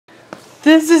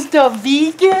This is the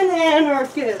vegan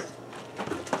anarchist.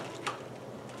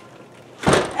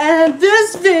 And in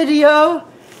this video,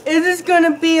 it is going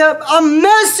to be a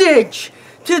message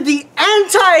to the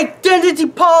anti-identity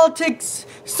politics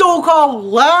so-called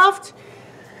left.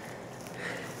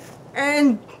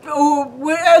 And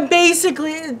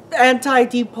basically,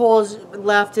 anti-idpol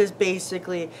left is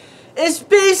basically, it's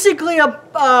basically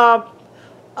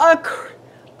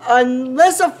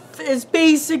it's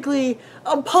basically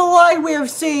a polite way of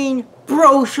saying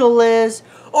Brocialists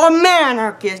or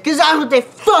Manarchists, because that's what they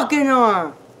fucking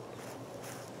are.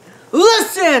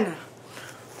 Listen,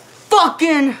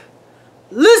 fucking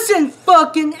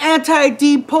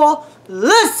anti-idpol,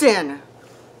 listen.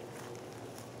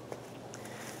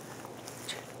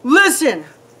 Listen.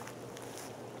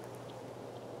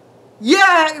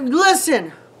 Yeah,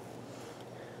 listen.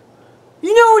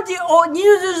 You know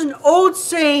there's an old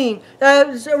saying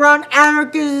that's around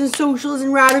anarchists and socialists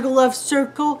and radical left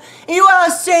circle. And you know what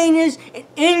that saying is? An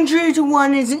injury to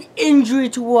one is an injury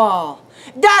to all.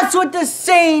 That's what the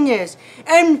saying is.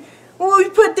 And when we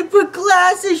put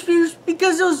class issues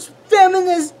because those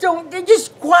feminists they're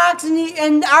just quacks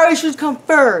and our issues come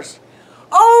first.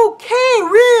 Okay,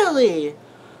 really?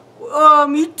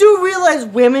 You do realize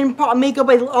women make up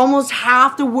almost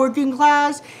half the working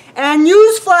class? And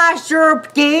newsflash, there are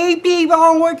gay people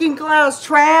on working class,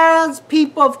 trans,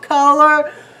 people of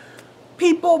color,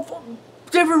 people of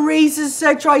different races,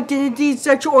 sexual identities,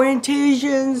 sexual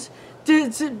orientations,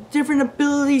 different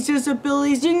abilities,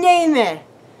 disabilities, you name it.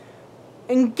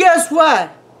 And guess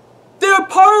what? They're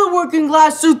part of the working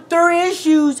class, so their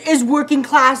issues is working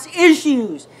class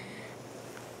issues.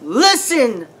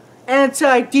 Listen,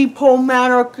 anti-idpol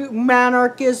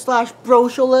manarchist /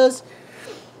 Brocialists.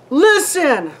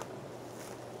 Listen.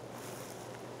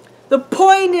 The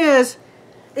point is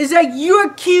that you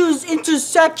accuse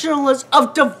intersectionalists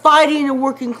of dividing the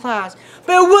working class.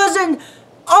 But it wasn't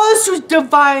us who's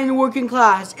dividing the working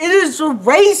class. It is the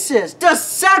racist, the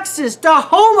sexist, the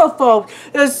homophobe,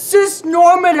 the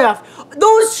cis-normative.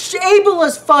 Those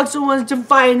ableist fucks are the ones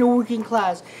dividing the working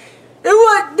class.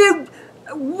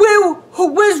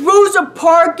 Was Rosa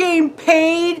Parks getting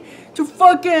paid to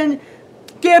fucking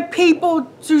get people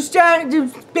to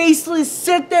basically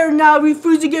sit there and now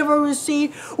refuse to give a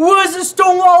receipt? Was the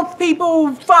Stonewall people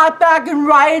who fought back and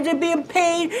rioted being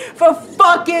paid for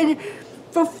fucking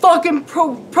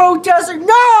protesting?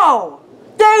 No!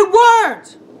 They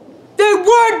weren't! They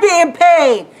weren't being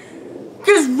paid!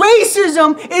 Because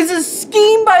racism is a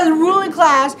scheme by the ruling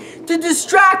class to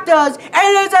distract us, and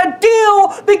it's a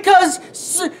deal because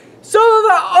some of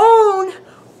our own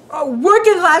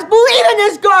working class believe in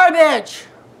this garbage.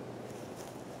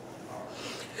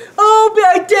 Oh, but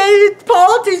identity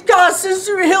politics cost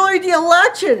Sister Hillary the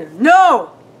election.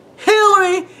 No,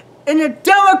 Hillary and the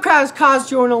Democrats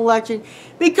cost you an election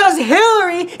because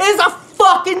Hillary is a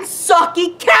fucking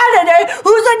sucky candidate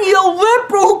who's a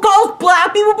neoliberal who calls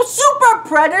black people super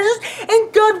predators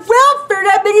and good welfare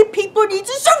that many people need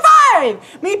to survive.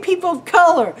 Many people of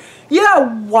color. Yeah,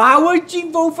 why would you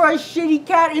vote for a shitty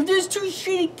candidate? If there's two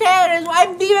shitty candidates,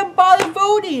 why even bother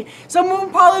voting?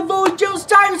 Someone probably voted Joe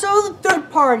Stein, so the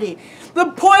third party. The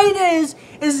point is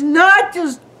not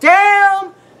just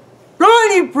damn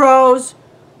Bernie Bros.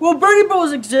 Well, Bernie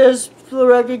Bros exist for the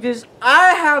record because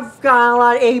I have gotten a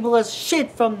lot of ableist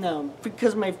shit from them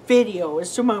because of my video.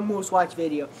 It's still my most watched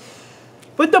video.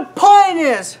 But the point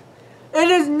is, it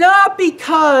is not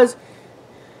because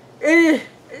and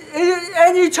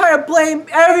you try to blame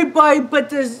everybody, but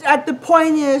the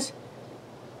point is,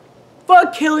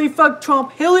 fuck Hillary, fuck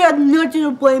Trump. Hillary had nothing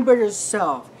to blame but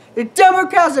herself. The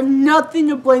Democrats have nothing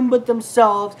to blame but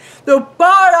themselves. They're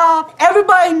bought off.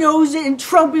 Everybody knows it, and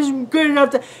Trump is good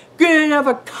enough to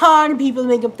con people to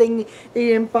make them think they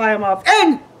didn't buy him off.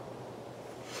 And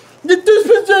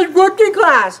this is working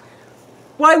class.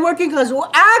 Why working class?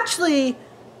 Well, actually,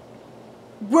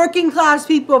 working class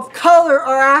people of color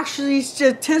are actually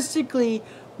statistically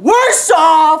worse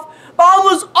off by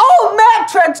almost all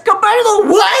metrics compared to the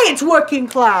white working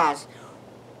class.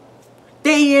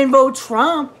 They didn't vote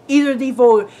Trump. Either they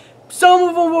voted, some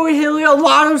of them voted Hillary, a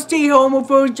lot of them stayed home and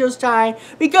voted just fine.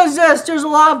 Because there's a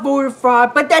lot of voter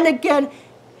fraud. But then again,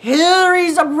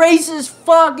 Hillary's a racist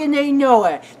fuck and they know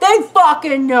it. They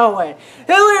fucking know it.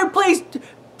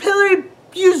 Hillary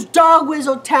used dog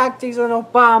whistle tactics on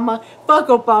Obama. Fuck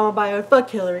Obama, by the way. Fuck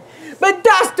Hillary. But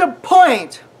that's the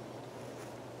point.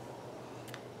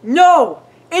 No,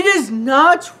 it is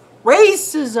not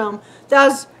racism.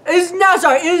 It is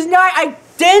not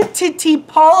identity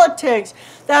politics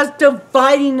that's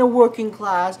dividing the working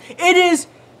class. It is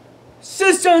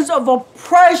systems of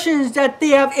oppressions that they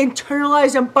have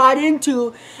internalized and bought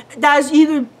into, that is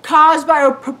either caused by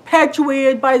or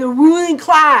perpetuated by the ruling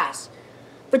class,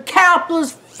 the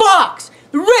capitalist fucks,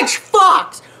 the rich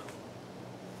fucks.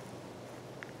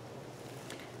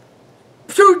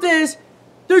 Truth is,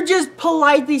 they're just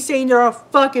politely saying they're a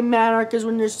fucking monarchist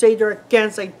when they say they're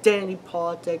against identity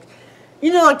politics.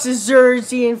 You know, like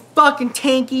Zerzy and fucking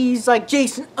tankies like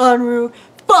Jason Unruh.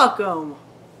 Fuck them.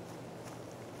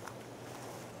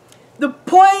 The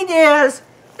point is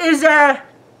that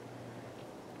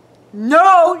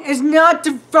no, it's not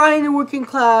defining the working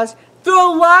class. There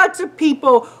are lots of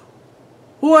people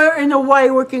who are in the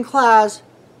white working class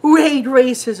who hate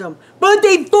racism. But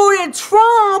they voted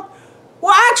Trump.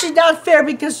 Well, actually, not fair,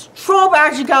 because Trump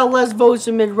actually got less votes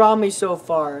than Mitt Romney so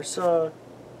far. So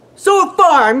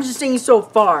far, I'm just saying so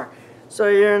far. So,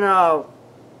 you know,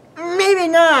 maybe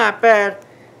not, but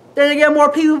then again,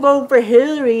 more people vote for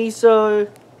Hillary, so.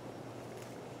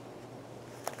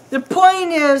 The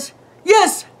point is,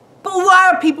 yes, but a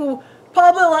lot of people,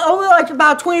 probably only like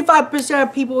about 25%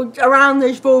 of people around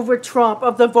this vote for Trump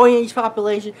of the voting age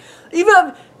population.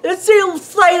 Even, let's say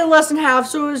slightly less than half,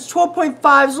 so it's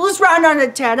 12.5, so let's round down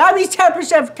to 10. That means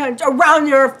 10% around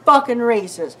there are fucking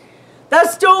racist. That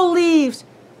still leaves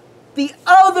the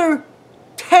other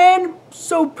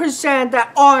 10%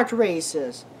 that aren't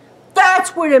racist.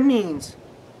 That's what it means.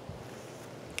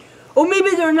 Or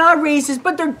maybe they're not racist,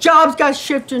 but their jobs got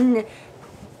shipped, and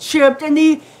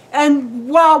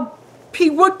while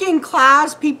working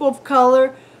class people of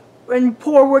color and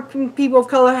poor working people of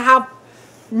color have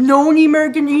known the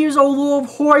American dream is a load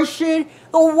of horseshit,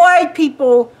 the white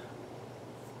people,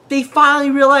 they finally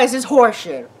realize it's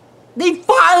horseshit. They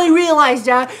finally realize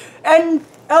that, and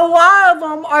a lot of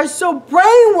them are so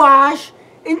brainwashed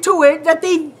into it that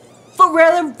they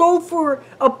rather vote for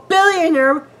a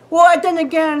billionaire. Well, then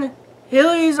again,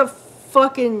 Hillary's a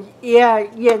fucking, yeah,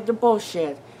 the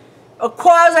bullshit. A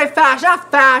quasi-fascist, not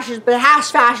fascist, but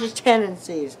has fascist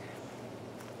tendencies.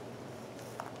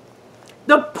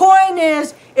 The point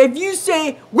is, if you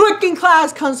say working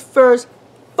class comes first,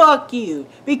 fuck you.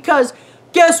 Because,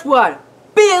 guess what?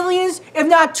 Billions, if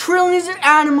not trillions of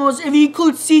animals, if you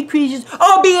include sea creatures,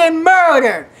 are being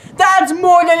murdered. That's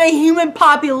more than a human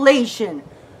population.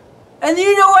 And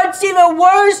you know what's even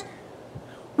worse?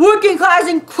 Working class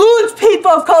includes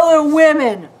people of color and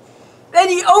women. And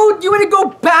you want to go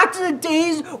back to the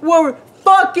days where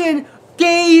fucking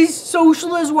gays,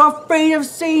 socialists were afraid of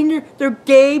saying they're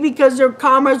gay because their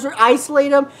comrades would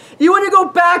isolate them? You want to go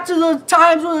back to the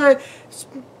times when the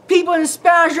people in the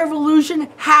Spanish Revolution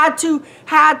women had to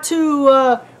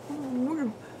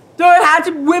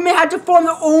form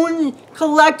their own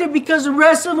collective because the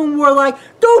rest of them were like,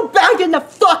 go back in the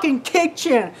fucking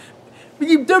kitchen.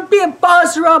 They're being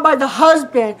bossed around by the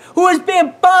husband, who is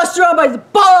being bossed around by the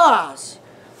boss.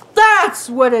 That's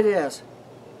what it is.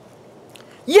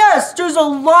 Yes, there's a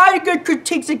lot of good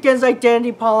critiques against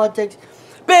identity politics,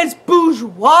 but it's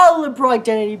bourgeois liberal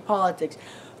identity politics.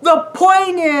 The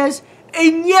point is,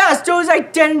 and yes, those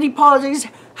identity politics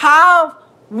have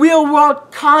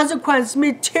real-world consequences,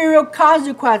 material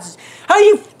consequences. How do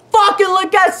you fucking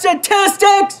look at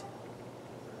statistics?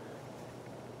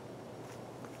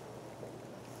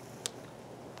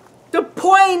 The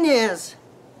point is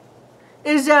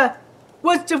that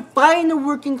what's defining the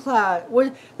working class?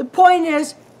 The point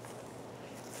is,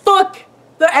 fuck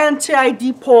the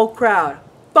anti-idpol crowd.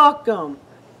 Fuck them.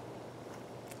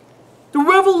 The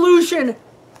revolution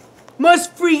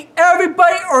must free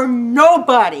everybody or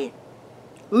nobody.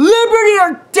 Liberty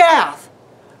or death.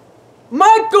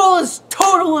 My goal is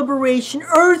total liberation,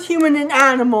 earth, human, and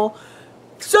animal.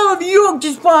 Some of you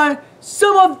just want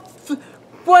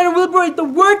to liberate the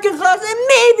working class, and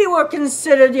maybe we'll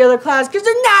consider the other class because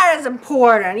they're not as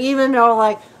important, even though,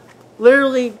 like,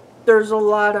 literally there's a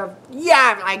lot of,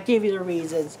 yeah, I give you the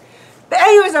reasons. But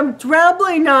anyways, I'm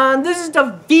rambling on. This is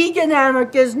the vegan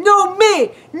anarchist. No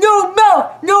meat, no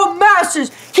milk, no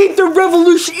masters. Keep the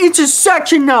revolution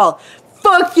intersectional.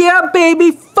 Fuck yeah,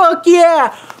 baby. Fuck yeah.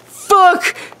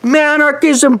 Fuck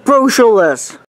manarchists and brocialists.